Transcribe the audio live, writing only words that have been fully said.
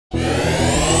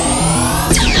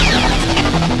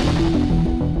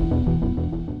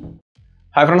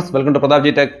Hi friends, welcome to Pradap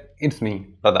G Tech. It's me,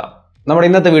 Pradap. നമ്മുടെ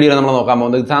ഇന്നത്തെ വീഡിയോയിൽ നമ്മൾ നോക്കാൻ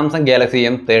പോകുന്നത് സാംസങ് ഗാലക്സി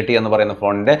M30 എന്ന് പറയുന്ന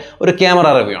ഫോണിന്റെ ഒരു ക്യാമറ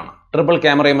റിവ്യൂ ആണ്. ട്രിപ്പിൾ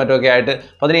ക്യാമറയും മറ്റൊക്കെ ആയിട്ട്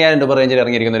 15000 രൂപ റേഞ്ചിൽ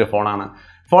ഇറങ്ങിയിരിക്കുന്ന ഒരു ഫോണാണ്.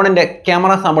 ഫോണിന്റെ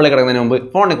ക്യാമറ സാമ്പിളിൽ കിടക്കുന്നതിന് മുമ്പ്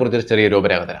ഫോണിനെ കുറിച്ച് ഒരു ചെറിയ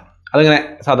രൂപരേഖ തരാം. അതിങ്ങനെ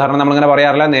സാധാരണ നമ്മളിങ്ങനെ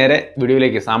പറയാറില്ല, നേരെ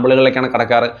വീഡിയോയിലേക്ക് സാമ്പിളുകളിലേക്കാണ്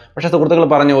കടക്കാറ്. പക്ഷേ സുഹൃത്തുക്കൾ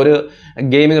പറഞ്ഞു ഒരു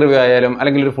ഗെയിമിംഗ് റിവ്യൂ ആയാലും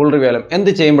അല്ലെങ്കിൽ ഒരു ഫുൾ റിവ്യൂ ആയാലും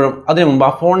എന്ത് ചെയ്യുമ്പോഴും അതിന് മുമ്പ്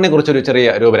ആ ഫോണിനെ കുറിച്ചൊരു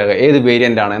ചെറിയ രൂപരേഖ, ഏത്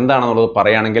വേരിയൻ്റ് ആണ് എന്താണെന്നുള്ളത്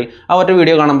പറയുകയാണെങ്കിൽ ആ ഒറ്റ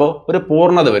വീഡിയോ കാണുമ്പോൾ ഒരു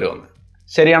പൂർണ്ണത വരുമെന്ന്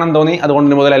ശരിയാണെന്ന് തോന്നി.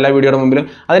 അതുകൊണ്ട് മുതൽ എല്ലാ വീഡിയോയുടെ മുമ്പിലും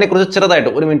അതിനെക്കുറിച്ച്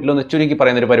ചെറുതായിട്ട് ഒരു മിനിറ്റിലൊന്ന് ചുരുക്കി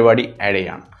പറയുന്ന ഒരു പരിപാടി ആഡ്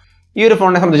ചെയ്യുകയാണ്. ഈ ഒരു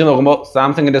ഫോണിനെ സംബന്ധിച്ച് നോക്കുമ്പോൾ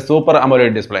സാംസങ്ങിന്റെ super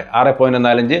അമോലേഡ് display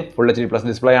 6.45 full HD+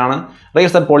 display ആണ്.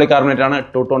 റിയർസൈഡ് പോളികാർബണേറ്റ് ആണ്,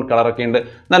 2 ടോൺ കളറൊക്കെ ഉണ്ട്,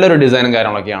 നല്ലൊരു ഡിസൈനും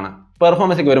കാര്യങ്ങളൊക്കെയാണ്.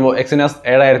 പെർഫോമൻസിലേക്ക് വരുമ്പോൾ Exynos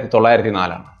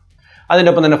 7904 ആണ്.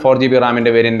 അതിൻ്റെ ഒപ്പം തന്നെ 4GB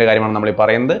റാമിൻ്റെ വേരിയൻ്റെ കാര്യമാണ് നമ്മൾ ഈ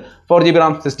പറയുന്നത്. 4GB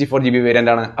റാം 64GB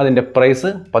വേരിയൻ്റ് ആണ്. അതിൻ്റെ പ്രൈസ്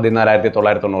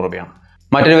 14990 രൂപയാണ്.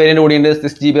 മറ്റൊരു വേരിയൻ്റ് കൂടിയുണ്ട്,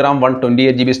 6GB റാം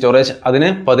 128GB സ്റ്റോറേജ്, അതിന്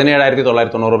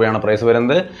 17990 രൂപയാണ് പ്രൈസ്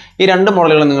വരുന്നത്. ഈ രണ്ട്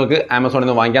മോഡലുകൾ നിങ്ങൾക്ക് ആമസോണിൽ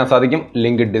നിന്ന് വാങ്ങിക്കാൻ സാധിക്കും,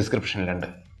 ലിങ്ക് ഡിസ്ക്രിപ്ഷനിലുണ്ട്.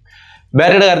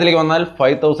 ബാറ്ററിയുടെ കാര്യത്തിലേക്ക് വന്നാൽ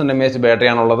 5000 mAh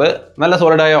ബാറ്ററിയാണുള്ളത്. നല്ല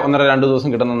സോളിഡായ 1-2 ദിവസം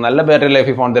കിട്ടുന്ന നല്ല ബാറ്ററി ലൈഫ്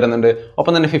ഈ ഫോൺ തരുന്നുണ്ട്.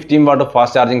 ഒപ്പം തന്നെ 15 വാട്ട്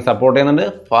ഫാസ്റ്റ് ചാർജിങ് സപ്പോർട്ട് ചെയ്യുന്നുണ്ട്.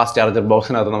 ഫാസ്റ്റ് ചാർജർ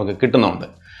ബോക്സിനകത്ത് നമുക്ക് കിട്ടുന്നുണ്ട്.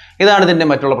 ഇതാണ് ഇതിൻ്റെ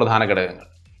മറ്റുള്ള പ്രധാന ഘടകങ്ങൾ.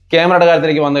 ക്യാമറയുടെ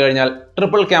കാര്യത്തിലേക്ക് വന്നു കഴിഞ്ഞാൽ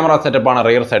ട്രിപ്പിൾ ക്യാമറ സെറ്റപ്പാണ്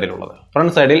റിയർ സൈഡിലുള്ളത്.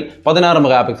 ഫ്രണ്ട് സൈഡിൽ 16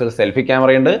 MP സെൽഫി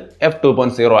ക്യാമറയുണ്ട്,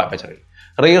 f2.0 ആപ്പച്ചറിൽ.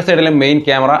 റിയർ സൈഡിലെ main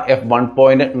camera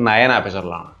f1.9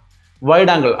 ആപ്പച്ചറിലാണ്.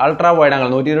 Wide angle, ultra wide angle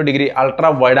 120 degree ultra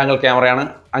wide angle ക്യാമറയാണ്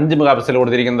 5 MP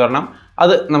കൊടുത്തിരിക്കുന്നത്. കാരണം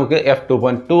അത് നമുക്ക്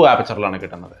f2.2 ആപ്പച്ചറിലാണ്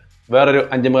കിട്ടുന്നത്. വേറൊരു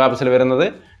 5 MP വരുന്നത്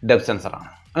ഡെപ്ത് സെൻസറാണ്.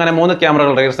 അങ്ങനെ 3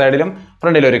 ക്യാമറകൾ റിയർ സൈഡിലും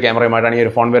ഫ്രണ്ടിലും ഒരു ക്യാമറയുമായിട്ടാണ് ഈ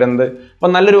ഒരു ഫോൺ വരുന്നത്.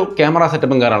 അപ്പോൾ നല്ലൊരു ക്യാമറ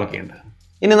സെറ്റപ്പും കാര്യങ്ങളൊക്കെ ഉണ്ട്.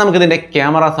 ഇനി നമുക്കിതിൻ്റെ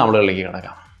ക്യാമറ സാമ്പിളുകളിലേക്ക്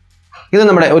കിടക്കാം. ഇത്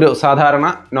നമ്മുടെ ഒരു സാധാരണ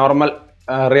നോർമൽ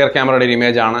റിയർ ക്യാമറയുടെ ഒരു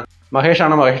ഇമേജ് ആണ്.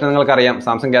 മഹേഷാണ്. മഹേഷ് നിങ്ങൾക്കറിയാം,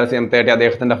 സാംസങ് ഗാലക്സി M30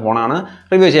 അദ്ദേഹത്തിൻ്റെ ഫോണാണ്.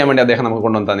 റിവ്യൂ ചെയ്യാൻ വേണ്ടി അദ്ദേഹം നമുക്ക്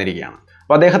കൊണ്ടുവന്ന് തന്നിരിക്കുകയാണ്.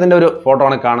 അപ്പോൾ അദ്ദേഹത്തിൻ്റെ ഒരു ഫോട്ടോ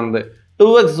ആണ് കാണുന്നത്.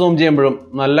 2x സൂം ചെയ്യുമ്പോഴും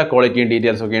നല്ല ക്വാളിറ്റിയും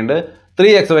ഡീറ്റെയിൽസും ഒക്കെ ഉണ്ട്.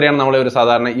 3x വരെയാണ് നമ്മൾ ഒരു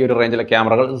സാധാരണ ഈ ഒരു റേഞ്ചിലെ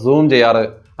ക്യാമറകൾ സൂം ചെയ്യാറ്.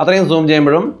 അത്രയും സൂം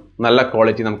ചെയ്യുമ്പോഴും നല്ല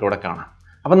ക്വാളിറ്റി നമുക്കിവിടെ കാണാം.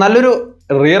 അപ്പോൾ നല്ലൊരു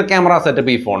റിയർ ക്യാമറ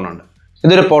സെറ്റപ്പ് ഈ ഫോണിനുണ്ട്.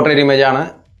 ഇതൊരു പോർട്രേറ്റ് ഇമേജ് ആണ്.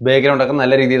 ബാക്ക്ഗ്രൗണ്ട് ഒക്കെ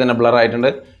നല്ല രീതിയിൽ തന്നെ ബ്ലർ ആയിട്ടുണ്ട്.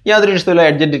 യാതൊരു ഇഷ്ടത്തിലുള്ള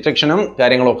എഡ്ജ് ഡിറ്റക്ഷനും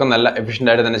കാര്യങ്ങളും ഒക്കെ നല്ല എഫിഷ്യൻ്റ്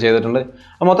ആയിട്ട് തന്നെ ചെയ്തിട്ടുണ്ട്.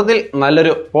 മൊത്തത്തിൽ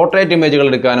നല്ലൊരു പോർട്രേറ്റ് ഇമേജുകൾ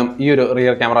എടുക്കാനും ഈ ഒരു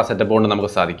റിയർ ക്യാമറ സെറ്റപ്പ് കൊണ്ട് നമുക്ക്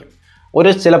സാധിക്കും. ഒരു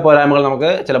ചില പോരായ്മകൾ നമുക്ക്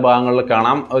ചില ഭാഗങ്ങളിൽ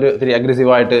കാണാം. ഒരു ഇത്തിരി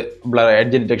അഗ്രസീവായിട്ട് ബ്ലർ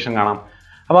എഡ്ജ് ഡിറ്റക്ഷൻ കാണാം.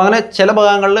 അപ്പോൾ അങ്ങനെ ചില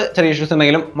ഭാഗങ്ങളിൽ ചെറിയ ഇഷ്യൂസ്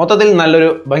ഉണ്ടെങ്കിലും മൊത്തത്തിൽ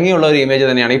നല്ലൊരു ഭംഗിയുള്ള ഒരു ഇമേജ്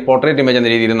തന്നെയാണ് ഈ പോർട്രേറ്റ് ഇമേജ്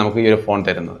എന്ന രീതിയിൽ നമുക്ക് ഈ ഒരു ഫോൺ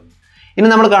തരുന്നത്. ഇനി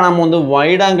നമ്മൾ കാണാൻ പോകുന്നത്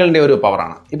വൈഡ് ആംഗിളിൻ്റെ ഒരു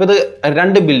പവറാണ്. ഇപ്പോൾ ഇത്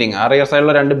 2 ബിൽഡിംഗ്, റിയർ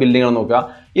സൈഡിലുള്ള 2 ബിൽഡിങ്ങുകൾ നോക്കുക.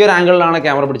 ഈ ഒരു ആംഗിളിലാണ്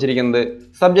ക്യാമറ പിടിച്ചിരിക്കുന്നത്.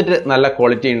 സബ്ജക്റ്റ് നല്ല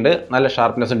ക്വാളിറ്റി ഉണ്ട്, നല്ല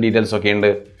ഷാർപ്നെസ്സും ഡീറ്റെയിൽസും ഒക്കെ ഉണ്ട്.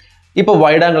 ഇപ്പോൾ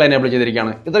വൈഡ് ആംഗിൾ എനേബിൾ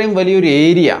ചെയ്തിരിക്കുകയാണ്. ഇത്രയും വലിയൊരു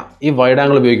ഏരിയ ഈ വൈഡ്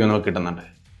ആംഗിൾ ഉപയോഗിക്കുമ്പോൾ നമുക്ക് കിട്ടുന്നുണ്ട്.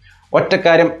 ഒറ്റ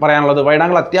കാര്യം പറയാനുള്ളത്, വൈഡ്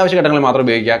ആംഗിൾ അത്യാവശ്യ ഘട്ടങ്ങളിൽ മാത്രം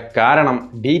ഉപയോഗിക്കുക, കാരണം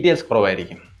ഡീറ്റെയിൽസ്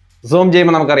കുറവായിരിക്കും. സൂം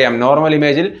ചെയ്യുമ്പോൾ നമുക്കറിയാം നോർമൽ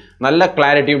ഇമേജിൽ നല്ല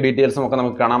ക്ലാരിറ്റിയും ഡീറ്റെയിൽസും ഒക്കെ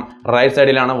നമുക്ക് കാണാം. റൈറ്റ്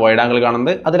സൈഡിലാണ് വൈഡ് ആംഗിൾ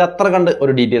കാണുന്നത്. അതിൽ അത്ര കണ്ട്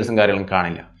ഒരു ഡീറ്റെയിൽസും കാര്യങ്ങളും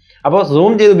കാണില്ല. അപ്പോൾ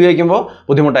സൂം ചെയ്ത് ഉപയോഗിക്കുമ്പോൾ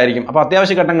ബുദ്ധിമുട്ടായിരിക്കും. അപ്പോൾ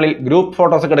അത്യാവശ്യ ഘട്ടങ്ങളിൽ ഗ്രൂപ്പ്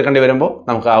ഫോട്ടോസ് ഒക്കെ എടുക്കേണ്ടി വരുമ്പോൾ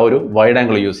നമുക്ക് ആ ഒരു വൈഡ്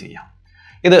ആംഗിൾ യൂസ് ചെയ്യാം.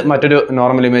 ഇത് മറ്റൊരു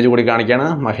നോർമൽ ഇമേജ് കൂടി കാണിക്കുകയാണ്.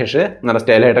 മഹേഷ് നല്ല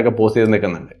സ്റ്റൈലായിട്ടൊക്കെ പോസ്റ്റ് ചെയ്ത്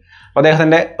നിൽക്കുന്നുണ്ട്. അപ്പോൾ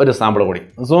അദ്ദേഹത്തിൻ്റെ ഒരു സാമ്പിൾ കൂടി.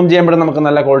 സൂം ചെയ്യുമ്പോഴും നമുക്ക്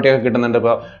നല്ല ക്വാളിറ്റി ഒക്കെ കിട്ടുന്നുണ്ട്.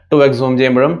 ഇപ്പോൾ 2x സൂം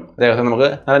ചെയ്യുമ്പോഴും അദ്ദേഹത്തിന് നമുക്ക്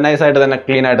നല്ല നൈസായിട്ട് തന്നെ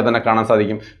ക്ലീൻ ആയിട്ട് തന്നെ കാണാൻ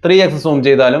സാധിക്കും. 3x സൂം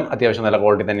ചെയ്താലും അത്യാവശ്യം നല്ല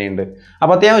ക്വാളിറ്റി തന്നെയുണ്ട്.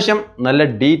 അപ്പോൾ അത്യാവശ്യം നല്ല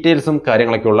ഡീറ്റെയിൽസും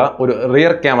കാര്യങ്ങളൊക്കെ ഉള്ള ഒരു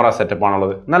റിയർ ക്യാമറ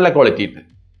സെറ്റപ്പാണുള്ളത്. നല്ല ക്വാളിറ്റി ഉണ്ട്.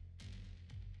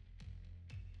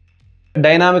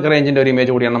 ഡൈനാമിക് റേഞ്ചിൻ്റെ ഒരു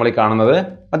ഇമേജ് കൂടിയാണ് നമ്മൾ ഈ കാണുന്നത്.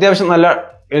 അത്യാവശ്യം നല്ല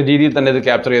രീതിയിൽ തന്നെ ഇത്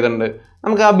ക്യാപ്ചർ ചെയ്തിട്ടുണ്ട്.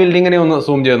 നമുക്ക് ആ ബിൽഡിങ്ങിനെ ഒന്ന്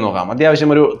സൂം ചെയ്ത് നോക്കാം. അത്യാവശ്യം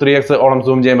ഒരു 3x ഓളം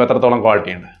സൂം ചെയ്യുമ്പോൾ എത്രത്തോളം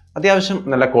ക്വാളിറ്റി ഉണ്ട്. അത്യാവശ്യം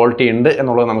നല്ല ക്വാളിറ്റി ഉണ്ട്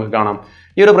എന്നുള്ളത് നമുക്ക് കാണാം.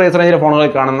 ഈ ഒരു പ്രൈസ് റേഞ്ചിലെ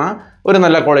ഫോണുകളിൽ കാണുന്ന ഒരു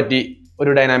നല്ല ക്വാളിറ്റി, ഒരു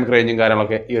ഡൈനാമിക് റേഞ്ചും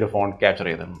കാര്യങ്ങളൊക്കെ ഈ ഒരു ഫോൺ ക്യാപ്ചർ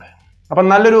ചെയ്തിട്ടുണ്ട്. അപ്പം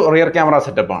നല്ലൊരു റിയർ ക്യാമറ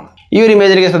സെറ്റപ്പാണ്. ഈ ഒരു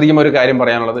ഇമേജിലേക്ക് ശ്രദ്ധിക്കുമ്പോൾ ഒരു കാര്യം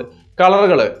പറയാനുള്ളത്,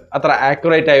 കളറുകൾ അത്ര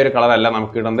ആക്യുറേറ്റ് ആയ ഒരു കളറല്ല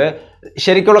നമുക്ക് കിട്ടുന്നത്.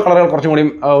 ശരിക്കുള്ള കളറുകൾ കുറച്ചും കൂടിയും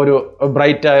ഒരു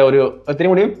ബ്രൈറ്റ് ആയ ഒരു ഒത്തിരി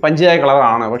കൂടിയും പഞ്ചായ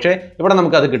കളറാണ്. പക്ഷേ ഇവിടെ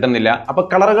നമുക്ക് അത് കിട്ടുന്നില്ല. അപ്പോൾ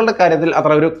കളറുകളുടെ കാര്യത്തിൽ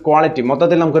അത്ര ഒരു ക്വാളിറ്റി,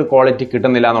 മൊത്തത്തിൽ നമുക്കൊരു ക്വാളിറ്റി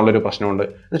കിട്ടുന്നില്ല എന്നുള്ളൊരു പ്രശ്നമുണ്ട്.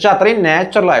 എന്ന് വെച്ചാൽ അത്രയും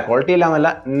നാച്ചുറലായ, ക്വാളിറ്റി ഇല്ല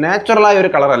എന്നല്ല, നാച്ചുറലായ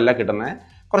ഒരു കളറല്ല കിട്ടുന്നത്.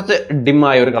 കുറച്ച്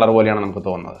ഡിമ്മായ ഒരു കളർ പോലെയാണ് നമുക്ക്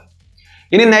തോന്നുന്നത്.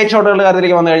 ഇനി നൈറ്റ് ഷോട്ടുകളുടെ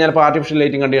കാര്യത്തിലേക്ക് വന്നു കഴിഞ്ഞാൽ ഇപ്പോൾ ആർട്ടിഫിഷ്യൽ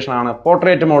ലൈറ്റിംഗ് കണ്ടീഷനാണ്.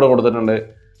 പോർട്രേറ്റ് മോഡ് കൊടുത്തിട്ടുണ്ട്.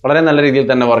 വളരെ നല്ല രീതിയിൽ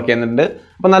തന്നെ വർക്ക് ചെയ്യുന്നുണ്ട്.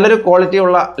 അപ്പോൾ നല്ലൊരു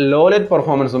ക്വാളിറ്റിയുള്ള ലോ ലൈറ്റ്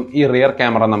പെർഫോമൻസും ഈ റിയർ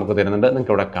ക്യാമറ നമുക്ക് തരുന്നുണ്ട്.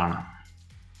 നിങ്ങൾക്ക് ഇവിടെ കാണാം.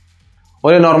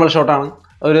 ഒരു നോർമൽ ഷോട്ടാണ്.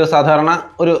 ഒരു സാധാരണ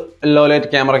ഒരു ലോ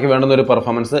ലൈറ്റ് ക്യാമറയ്ക്ക് വേണ്ടുന്ന ഒരു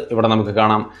പെർഫോമൻസ് ഇവിടെ നമുക്ക്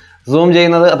കാണാം. സൂം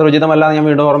ചെയ്യുന്നത് അത്ര ഉചിതമല്ല എന്ന് ഞാൻ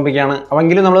വീണ്ടും ഓർമ്മിപ്പിക്കുകയാണ്.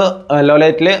 അപ്പെങ്കിലും നമ്മൾ ലോ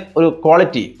ലൈറ്റിലെ ഒരു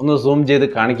ക്വാളിറ്റി ഒന്ന് സൂം ചെയ്ത്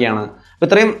കാണിക്കുകയാണ്. അപ്പോൾ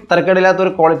ഇത്രയും തരക്കേടില്ലാത്ത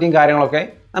ഒരു ക്വാളിറ്റിയും കാര്യങ്ങളൊക്കെ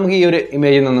നമുക്ക് ഈ ഒരു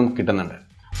ഇമേജിൽ നിന്നും കിട്ടുന്നുണ്ട്.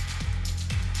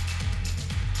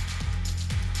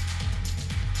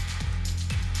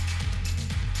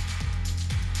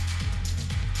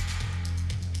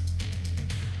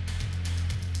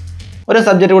 ഒരു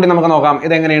സബ്ജക്റ്റ് കൂടി നമുക്ക് നോക്കാം,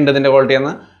 ഇതെങ്ങനെയുണ്ട് ഇതിൻ്റെ ക്വാളിറ്റി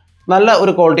എന്ന്. നല്ല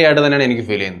ഒരു ക്വാളിറ്റി ആയിട്ട് തന്നെയാണ് എനിക്ക്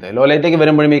ഫീൽ ചെയ്യുന്നത്. ലോ ലൈറ്റേക്ക്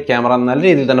വരുമ്പോഴും ഈ ക്യാമറ നല്ല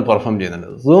രീതിയിൽ തന്നെ പെർഫോം ചെയ്യുന്നുണ്ട്.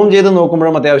 സൂം ചെയ്ത്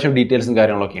നോക്കുമ്പോഴും അത്യാവശ്യം ഡീറ്റെയിൽസും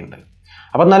കാര്യങ്ങളൊക്കെ ഉണ്ട്.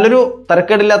 അപ്പോൾ നല്ലൊരു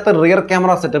തരക്കേടില്ലാത്ത റിയർ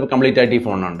ക്യാമറ സെറ്റപ്പ് കംപ്ലീറ്റ് ആയിട്ട് ഈ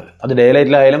ഫോണിനുണ്ട്. അത് ഡേ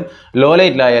ലൈറ്റിലായാലും ലോ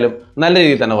ലൈറ്റിലായാലും നല്ല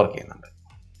രീതിയിൽ തന്നെ വർക്ക് ചെയ്യുന്നുണ്ട്.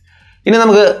 ഇനി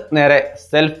നമുക്ക് നേരെ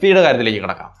സെൽഫിയുടെ കാര്യത്തിലേക്ക്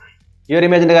കിടക്കാം. ഈ ഒരു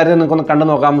ഇമേജിൻ്റെ കാര്യത്തിൽ നിങ്ങൾക്കൊന്ന് കണ്ടു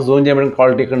നോക്കാം. സൂം ചെയ്യുമ്പോഴും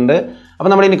ക്വാളിറ്റി ഒക്കെ ഉണ്ട്. അപ്പോൾ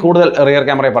നമ്മൾ ഇനി കൂടുതൽ റിയർ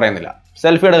ക്യാമറയെ പറയുന്നില്ല.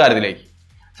 സെൽഫിയുടെ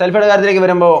കാര്യത്തിലേക്ക്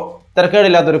വരുമ്പോൾ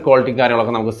തിരക്കേടില്ലാത്തൊരു ക്വാളിറ്റി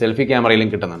കാര്യങ്ങളൊക്കെ നമുക്ക് സെൽഫി ക്യാമറയിലും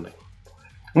കിട്ടുന്നുണ്ട്.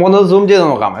 നമുക്കൊന്ന് സൂം ചെയ്ത്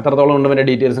നോക്കാം എത്രത്തോളം ഉണ്ട് അതിൻ്റെ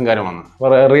ഡീറ്റെയിൽസും കാര്യങ്ങളാണ്.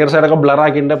 റിയർ സൈഡൊക്കെ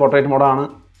ബ്ലറാക്കിയിട്ട് പോർട്രേറ്റ് മോഡാണ്.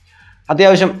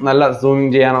 അത്യാവശ്യം നല്ല സൂമിങ്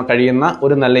ചെയ്യാൻ കഴിയുന്ന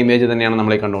ഒരു നല്ല ഇമേജ് തന്നെയാണ്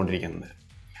നമ്മൾ ഈ കണ്ടുകൊണ്ടിരിക്കുന്നത്.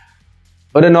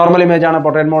 ഒരു നോർമൽ ഇമേജാണ്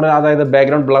പോർട്രേറ്റ് മോഡ്, അതായത്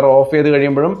ബാക്ക്ഗ്രൗണ്ട് ബ്ലർ ഓഫ് ചെയ്ത്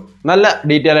കഴിയുമ്പോഴും നല്ല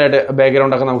ഡീറ്റെയിൽ ആയിട്ട്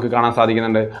ബാക്ക്ഗ്രൗണ്ട് ഒക്കെ നമുക്ക് കാണാൻ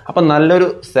സാധിക്കുന്നുണ്ട്. അപ്പം നല്ലൊരു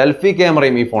സെൽഫി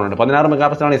ക്യാമറയും ഈ ഫോണുണ്ട്. 16 മെഗാ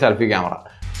പിക്സലാണ് ഈ സെൽഫി ക്യാമറ.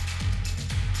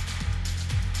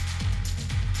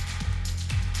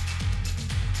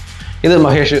 ഇത്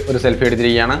മഹേഷ് ഒരു സെൽഫി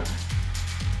എടുത്തിരിക്കുകയാണ്.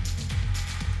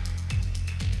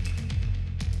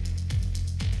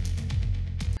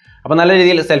 അപ്പോൾ നല്ല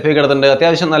രീതിയിൽ സെൽഫി ഒക്കെ എടുത്തിട്ടുണ്ട്.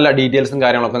 അത്യാവശ്യം നല്ല ഡീറ്റെയിൽസും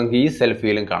കാര്യങ്ങളൊക്കെ നമുക്ക് ഈ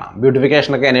സെൽഫിയിലും കാണാം.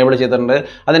 ബ്യൂട്ടിഫിക്കേഷനൊക്കെ എനേബിൾ ചെയ്തിട്ടുണ്ട്.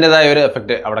 അതിൻ്റെതായ ഒരു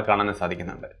എഫക്റ്റ് അവിടെ കാണാൻ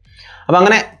സാധിക്കുന്നുണ്ട്. അപ്പോൾ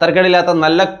അങ്ങനെ തരക്കേടില്ലാത്ത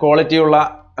നല്ല ക്വാളിറ്റിയുള്ള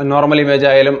നോർമൽ ഇമേജ്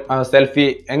ആയാലും സെൽഫി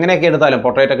എങ്ങനെയൊക്കെ എടുത്താലും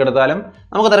പോർട്രേറ്റ് ഒക്കെ എടുത്താലും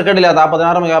നമുക്ക് തരക്കേടില്ലാത്ത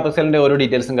 16 മെഗാ പിക്സലിൻ്റെ ഒരു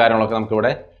ഡീറ്റെയിൽസും കാര്യങ്ങളൊക്കെ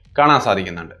നമുക്കിവിടെ കാണാൻ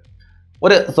സാധിക്കുന്നുണ്ട്.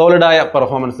 ഒരു സോളിഡായ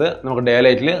പെർഫോമൻസ് നമുക്ക് ഡേ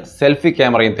ലൈറ്റിൽ സെൽഫി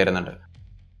ക്യാമറയും തരുന്നുണ്ട്.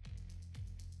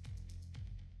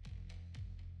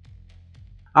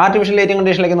 ആർട്ടിഫിഷ്യൽ ലൈറ്റിംഗ്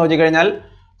കണ്ടീഷനിലേക്ക് നോക്കിക്കഴിഞ്ഞാൽ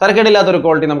തരക്കേടില്ലാത്തൊരു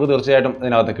ക്വാളിറ്റി നമുക്ക് തീർച്ചയായിട്ടും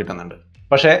ഇതിനകത്ത് കിട്ടുന്നുണ്ട്.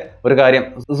 പക്ഷേ ഒരു കാര്യം,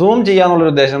 സൂം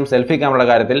ചെയ്യാന്നുള്ളൊരു ഉദ്ദേശം സെൽഫി ക്യാമറയുടെ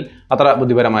കാര്യത്തിൽ അത്ര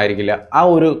ബുദ്ധിപരമായിരിക്കില്ല. ആ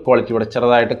ഒരു ക്വാളിറ്റി ഇവിടെ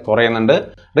ചെറുതായിട്ട് കുറയുന്നുണ്ട്.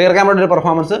 റിയർ ക്യാമറയുടെ ഒരു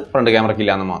പെർഫോമൻസ് ഫ്രണ്ട് ക്യാമറയ്ക്ക്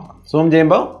ഇല്ല എന്ന് മാത്രം. സൂം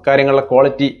ചെയ്യുമ്പോൾ കാര്യങ്ങളുടെ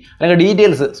ക്വാളിറ്റി അല്ലെങ്കിൽ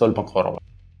ഡീറ്റെയിൽസ് സ്വല്പം കുറവാണ്.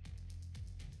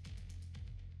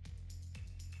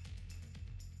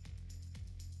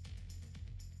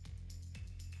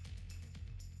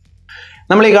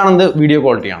 നമ്മൾ ഈ കാണുന്നത് വീഡിയോ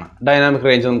ക്വാളിറ്റിയാണ്. ഡൈനാമിക്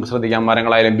റേഞ്ച് നമുക്ക് ശ്രദ്ധിക്കാം.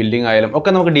 മരങ്ങളായാലും ബിൽഡിംഗ് ആയാലും ഒക്കെ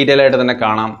നമുക്ക് ഡീറ്റെയിൽ ആയിട്ട് തന്നെ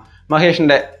കാണാം.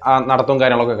 മഹേഷിൻ്റെ നടത്തവും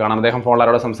കാര്യങ്ങളൊക്കെ കാണാം. അദ്ദേഹം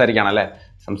ഫോണിലാരോട് സംസാരിക്കുകയാണല്ലേ.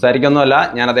 സംസാരിക്കൊന്നുമല്ല,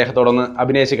 ഞാൻ അദ്ദേഹത്തോടൊന്ന്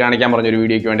അഭിനയിച്ച് കാണിക്കാൻ പറഞ്ഞൊരു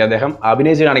വീഡിയോയ്ക്ക് വേണ്ടി അദ്ദേഹം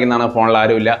അഭിനയിച്ച് കാണിക്കുന്നതാണ്. ഫോണിൽ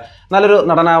ആരുമില്ല. നല്ലൊരു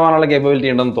നടനാവാനുള്ള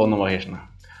കേപ്പബിലിറ്റി ഉണ്ടെന്ന് തോന്നുന്നു മഹേഷിന്.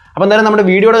 അപ്പോൾ എന്തായാലും നമ്മുടെ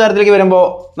വീഡിയോയുടെ കാര്യത്തിലേക്ക് വരുമ്പോൾ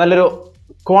നല്ലൊരു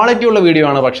ക്വാളിറ്റി ഉള്ള വീഡിയോ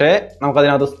ആണ്. പക്ഷേ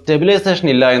നമുക്കതിനകത്ത് സ്റ്റെബിലൈസേഷൻ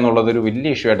ഇല്ല എന്നുള്ളത് ഒരു വലിയ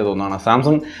ഇഷ്യൂ ആയിട്ട് തോന്നുകയാണ്.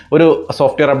 സാംസങ് ഒരു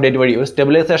സോഫ്റ്റ്വെയർ അപ്ഡേറ്റ് വഴി ഒരു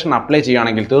സ്റ്റെബിലൈസേഷൻ അപ്ലൈ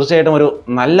ചെയ്യുകയാണെങ്കിൽ തീർച്ചയായിട്ടും ഒരു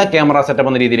നല്ല ക്യാമറ സെറ്റപ്പ്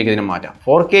എന്ന രീതിയിലേക്ക് ഇതിന് മാറ്റാം.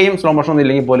 4Kയും സ്ലോ മോഷൻ ഒന്നും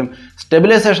ഇല്ലെങ്കിൽ പോലും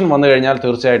സ്റ്റെബിലൈസേഷൻ വന്നു കഴിഞ്ഞാൽ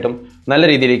തീർച്ചയായിട്ടും നല്ല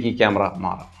രീതിയിലേക്ക് ഈ ക്യാമറ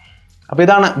മാറും. അപ്പോൾ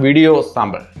ഇതാണ് വീഡിയോ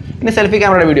സാമ്പിൾ. ഇനി സെൽഫി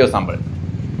ക്യാമറയുടെ വീഡിയോ സാമ്പിൾ.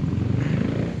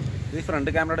 ഇത്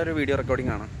ഫ്രണ്ട് ക്യാമറയുടെ ഒരു വീഡിയോ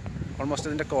റെക്കോർഡിംഗ് ആണ്. ഓൾമോസ്റ്റ്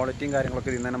ഇതിൻ്റെ ക്വാളിറ്റിയും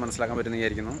കാര്യങ്ങളൊക്കെ ഇതിൽ തന്നെ മനസ്സിലാക്കാൻ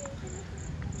പറ്റുന്നതായിരിക്കുന്നു.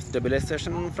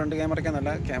 സ്റ്റെബിലൈസേഷൻ ഫ്രണ്ട് ക്യാമറയ്ക്ക് നല്ല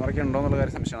ക്യാമറയ്ക്ക് ഉണ്ടോ എന്നുള്ള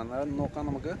കാര്യം സംശയമാണ്. അത് നോക്കാം.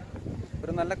 നമുക്ക്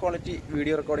ഒരു നല്ല ക്വാളിറ്റി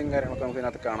വീഡിയോ റെക്കോർഡിങ് കാര്യങ്ങളൊക്കെ നമുക്ക്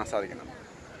ഇതിനകത്ത് കാണാൻ സാധിക്കുന്നുണ്ട്.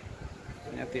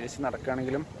 ഞാൻ തിരിച്ച്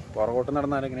നടക്കുകയാണെങ്കിലും പുറകോട്ട്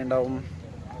നടന്നാലും എങ്ങനെ ഉണ്ടാവും?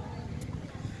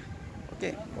 ഓക്കെ,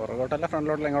 പുറകോട്ടല്ല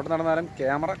ഫ്രണ്ടിലോട്ടല്ല, എങ്ങോട്ട് നടന്നാലും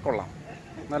ക്യാമറ കൊള്ളാം.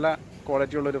 നല്ല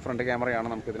ക്വാളിറ്റി ഉള്ളൊരു ഫ്രണ്ട് ക്യാമറയാണ്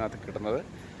നമുക്ക് ഇതിനകത്ത് കിട്ടുന്നത്.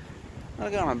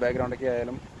 നമുക്ക് കാണാം ബാക്ക്ഗ്രൗണ്ടൊക്കെ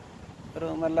ആയാലും ഒരു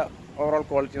നല്ല ഓവറോൾ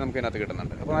ക്വാളിറ്റി നമുക്ക് ഇതിനകത്ത്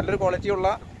കിട്ടുന്നുണ്ട്. അപ്പോൾ നല്ലൊരു ക്വാളിറ്റിയുള്ള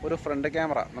ഒരു ഫ്രണ്ട്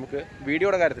ക്യാമറ നമുക്ക്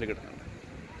വീഡിയോയുടെ കാര്യത്തിൽ കിട്ടുന്നുണ്ട്.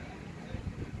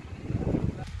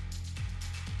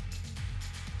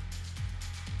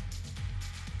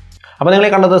 അപ്പോൾ നിങ്ങൾ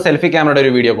കണ്ടത് സെൽഫി ക്യാമറയുടെ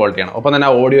ഒരു വീഡിയോ ക്വാളിറ്റിയാണ്. ഒപ്പം തന്നെ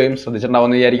ഓഡിയോയും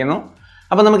ശ്രദ്ധിച്ചിട്ടുണ്ടാവുമെന്ന് വിചാരിക്കുന്നു.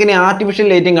 അപ്പോൾ നമുക്കിനി ആർട്ടിഫിഷ്യൽ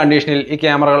ലൈറ്റിംഗ് കണ്ടീഷനിൽ ഈ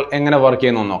ക്യാമറകൾ എങ്ങനെ വർക്ക്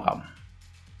ചെയ്യുന്നു നോക്കാം.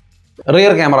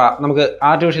 റിയർ ക്യാമറ നമുക്ക്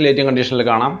ആർട്ടിഫിഷ്യൽ ലൈറ്റിംഗ് കണ്ടീഷനിൽ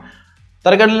കാണാം.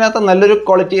 തരക്കേടില്ലാത്ത നല്ലൊരു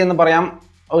ക്വാളിറ്റി എന്ന് പറയാം.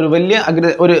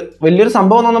 ഒരു വലിയൊരു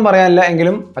സംഭവം എന്നൊന്നും പറയാനില്ല,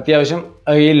 എങ്കിലും അത്യാവശ്യം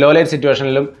ഈ ലോ ലൈറ്റ്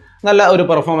സിറ്റുവേഷനിലും നല്ല ഒരു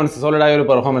പെർഫോമൻസ്, സോളിഡായ ഒരു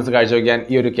പെർഫോമൻസ് കാഴ്ചവെക്കാൻ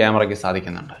ഈ ഒരു ക്യാമറയ്ക്ക്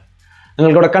സാധിക്കുന്നുണ്ട്.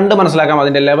 നിങ്ങൾക്കിവിടെ കണ്ട് മനസ്സിലാക്കാം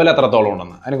അതിൻ്റെ ലെവൽ എത്രത്തോളം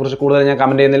ഉണ്ടെന്ന്. അതിനെക്കുറിച്ച് കൂടുതൽ ഞാൻ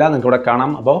കമൻറ്റ് ചെയ്യുന്നില്ല, നിങ്ങൾക്കിവിടെ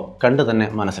കാണാം. അപ്പോൾ കണ്ട് തന്നെ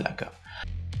മനസ്സിലാക്കുക.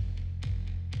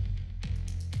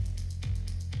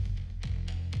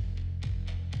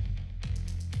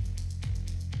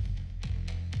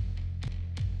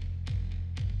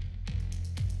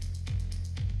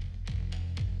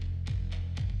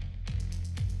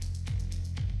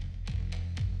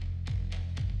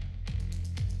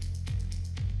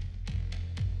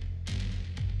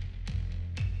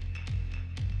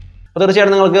 അപ്പോൾ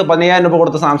തീർച്ചയായിട്ടും നിങ്ങൾക്ക് 15,000 രൂപ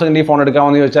കൊടുത്ത് സാംസങ്ങിൻ്റെ ഈ ഫോൺ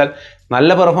എടുക്കാമെന്ന് ചോദിച്ചാൽ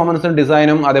നല്ല പെർഫോമൻസും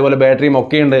ഡിസൈനും അതേപോലെ ബാറ്ററിയും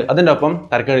ഒക്കെ ഉണ്ട്. അതിൻ്റെ ഒപ്പം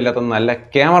തരക്കേടില്ലാത്ത നല്ല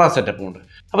ക്യാമറ സെറ്റപ്പും ഉണ്ട്.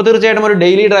 അപ്പോൾ തീർച്ചയായിട്ടും ഒരു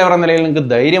ഡെയിലി ഡ്രൈവർ എന്ന നിലയിൽ നിങ്ങൾക്ക്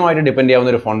ധൈര്യമായിട്ട് ഡിപ്പെൻഡ്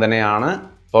ചെയ്യാവുന്ന ഒരു ഫോൺ തന്നെയാണ്.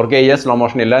 4K സ്ലോ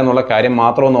മോഷൻ ഇല്ല എന്നുള്ള കാര്യം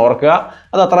മാത്രം ഒന്ന് ഓർക്കുക.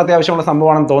 അത് അത്ര അത്യാവശ്യമുള്ള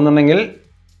സംഭവമാണെന്ന് തോന്നുന്നുണ്ടെങ്കിൽ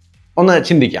ഒന്ന്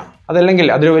ചിന്തിക്കാം. അതല്ലെങ്കിൽ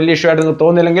അതൊരു വലിയ ഇഷ്യൂ ആയിട്ട് നിങ്ങൾക്ക്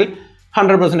തോന്നുന്നില്ലെങ്കിൽ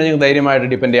 100% നിങ്ങൾക്ക് ധൈര്യമായിട്ട്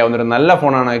ഡിപ്പെൻഡ് ചെയ്യാവുന്ന ഒരു നല്ല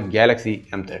ഫോണാണ് ഗാലക്സി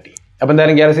M30. അപ്പോൾ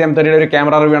എന്തായാലും ഗാലക്സി M30യുടെ ഒരു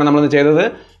ക്യാമറ റിവ്യൂ ആണ് നമ്മളിന്ന് ചെയ്തത്.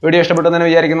 വീഡിയോ ഇഷ്ടപ്പെട്ടെന്ന്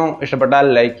വിചാരിക്കുന്നു. ഇഷ്ടപ്പെട്ടാൽ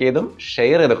ലൈക്ക് ചെയ്തും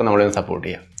ഷെയർ ചെയ്തൊക്കെ നമ്മളൊന്ന് സപ്പോർട്ട്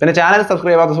ചെയ്യാം. പിന്നെ ചാനൽ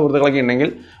സബ്സ്ക്രൈബ് ചെയ്യാത്ത സുഹൃത്തുക്കളൊക്കെ ഉണ്ടെങ്കിൽ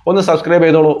ഒന്ന് സബ്സ്ക്രൈബ്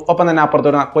ചെയ്തോളൂ. ഒപ്പം തന്നെ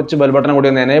അപ്പുറത്തൊരു കൊച്ചു ബെൽ ബട്ടൺ കൂടി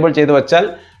ഒന്ന് എനേബിൾ ചെയ്ത് വെച്ചാൽ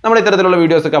നമ്മൾ ഇത്തരത്തിലുള്ള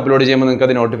വീഡിയോസൊക്കെ അപ്ലോഡ് ചെയ്യുമ്പോൾ നിങ്ങൾക്ക്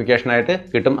അത് നോട്ടിഫിക്കേഷനായിട്ട്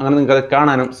കിട്ടും. അങ്ങനെ നിങ്ങൾക്ക് അത്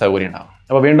കാണാനും സൗകര്യം ഉണ്ടാകും.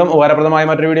 അപ്പോൾ വീണ്ടും ഉപകാരപ്രദമായ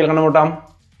മറ്റൊരു വീഡിയോയിൽ കണ്ടുമുട്ടാം.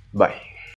 ബൈ.